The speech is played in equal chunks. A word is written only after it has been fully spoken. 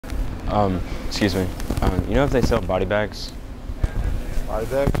Excuse me. You know if they sell body bags? Body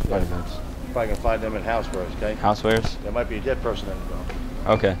bags? Yeah. Body bags. Probably gonna find them in housewares, okay? Housewares? There might be a dead person in them.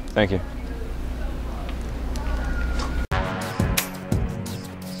 Okay, thank you.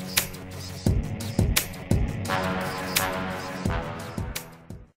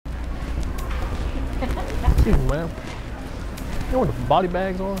 Excuse me, ma'am. You know what the body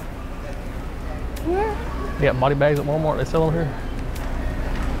bags are? Where? You got body bags at Walmart they sell them here?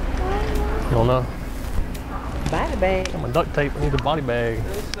 You don't know? Body bag. Got my duct tape. I need a body bag.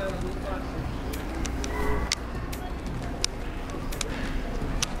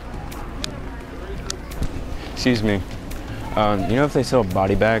 Excuse me. You know if they sell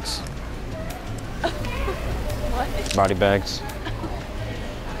body bags? What? Body bags.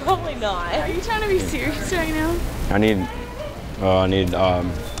 Probably not. Are you trying to be serious right now?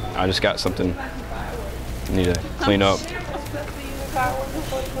 I just got something I need to clean up.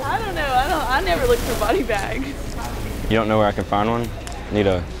 I don't know. I never look for body bags. You don't know where I can find one?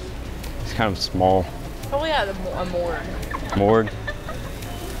 It's kind of small. Probably at a morgue. Morgue?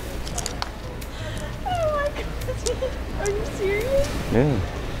 Oh my god. Are you serious? Yeah.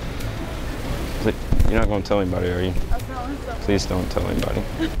 You're not going to tell anybody, are you? I promise so. Please don't tell anybody.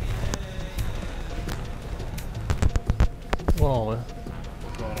 What's going on, man?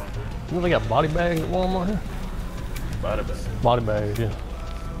 What's going on? You know they got body bags at Walmart here? Body bags. Body bags, yeah.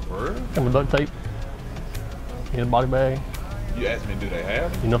 Where? Got my duct tape. You need a body bag? You asked me, do they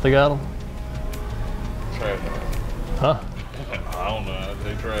have them? You know if they got them? Trash out. Huh? I don't know.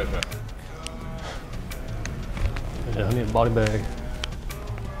 They trash out. Yeah, I need a body bag.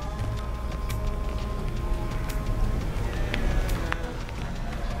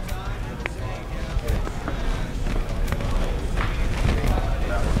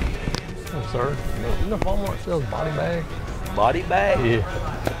 Oh, sir. You know Walmart sells body bags? Body bag? Yeah.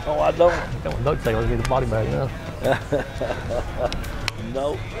 Oh, I don't. Got my duct tape. I need a body bag now.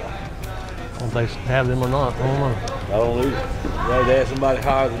 No, I don't think they have them or not. I don't know. I don't either. You have to have somebody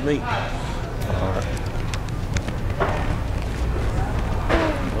higher than me.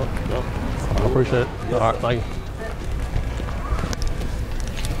 I appreciate it. All right, thank you.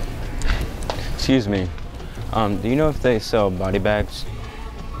 Excuse me. Do you know if they sell body bags?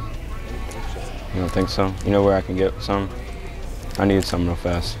 You don't think so? You know where I can get some? I need some real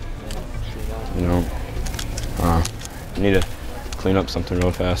fast. You know? I need to clean up something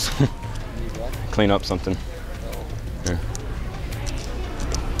real fast. Clean up something. Here.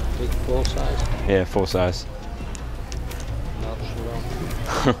 Big full size? Yeah, full size.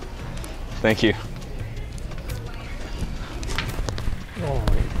 Thank you. Oh,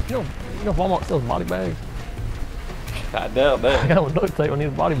 you know Walmart sells body bags? I doubt I that. got my duct tape. I need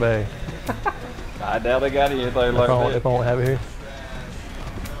a body bag. I doubt they got anything like If I that. don't have it here.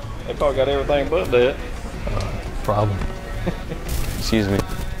 They probably got everything but that. Problem. Excuse me.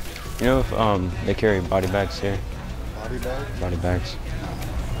 You know if they carry body bags here? Body bags? Body bags?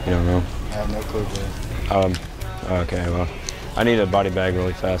 You don't know? I have no clue, bro. Okay, well, I need a body bag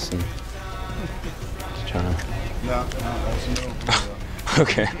really fast and just trying to. No, that's no.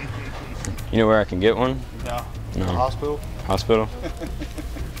 Okay. You know where I can get one? No. No. Hospital? Hospital?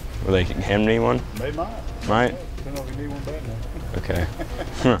 Will they hand me one? They might. Might? Depending on if you need one bad now. Okay.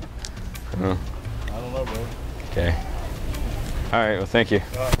 I don't know, bro. Okay. All right, well, thank you.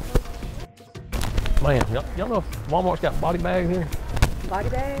 Man, y'all know if Walmart's got body bags here? Body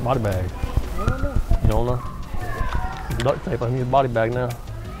bag? Body bags. I don't know. You don't know? Duct tape. I need a body bag now.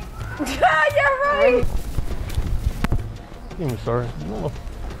 You're right. Excuse me, sir. You don't know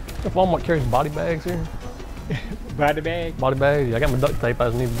if Walmart carries body bags here? Body bag? Body bags? Yeah, I got my duct tape. I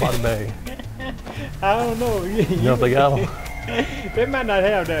just need a body bag. I don't know. You know if they got them? They might not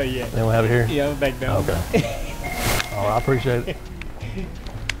have that yet. They don't have it here? Yeah, back down. Okay. All right, I appreciate it.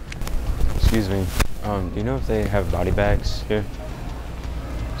 Excuse me. Do you know if they have body bags here?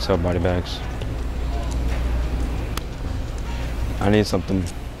 Sell body bags. I need something.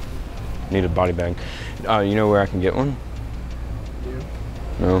 Need a body bag. You know where I can get one?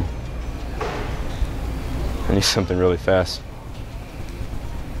 No. I need something really fast.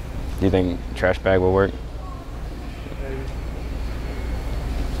 Do you think trash bag will work? Maybe.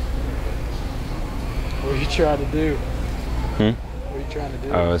 What are you trying to do? Hmm? What are you trying to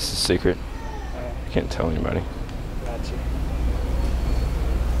do? Oh, it's a secret. Can't tell anybody. Gotcha.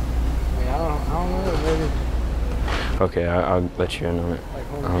 I mean, I don't know. Maybe Okay, I'll let you in on it. like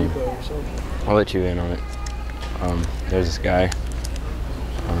Home Depot or something. I'll let you in on it. There's this guy.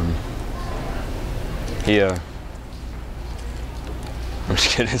 I'm just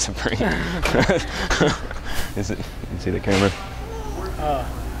kidding, it's a prank. Is it? You see the camera?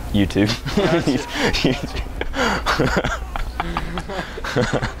 YouTube.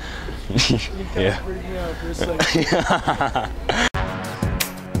 You kind Yeah. of freaked me out for a second.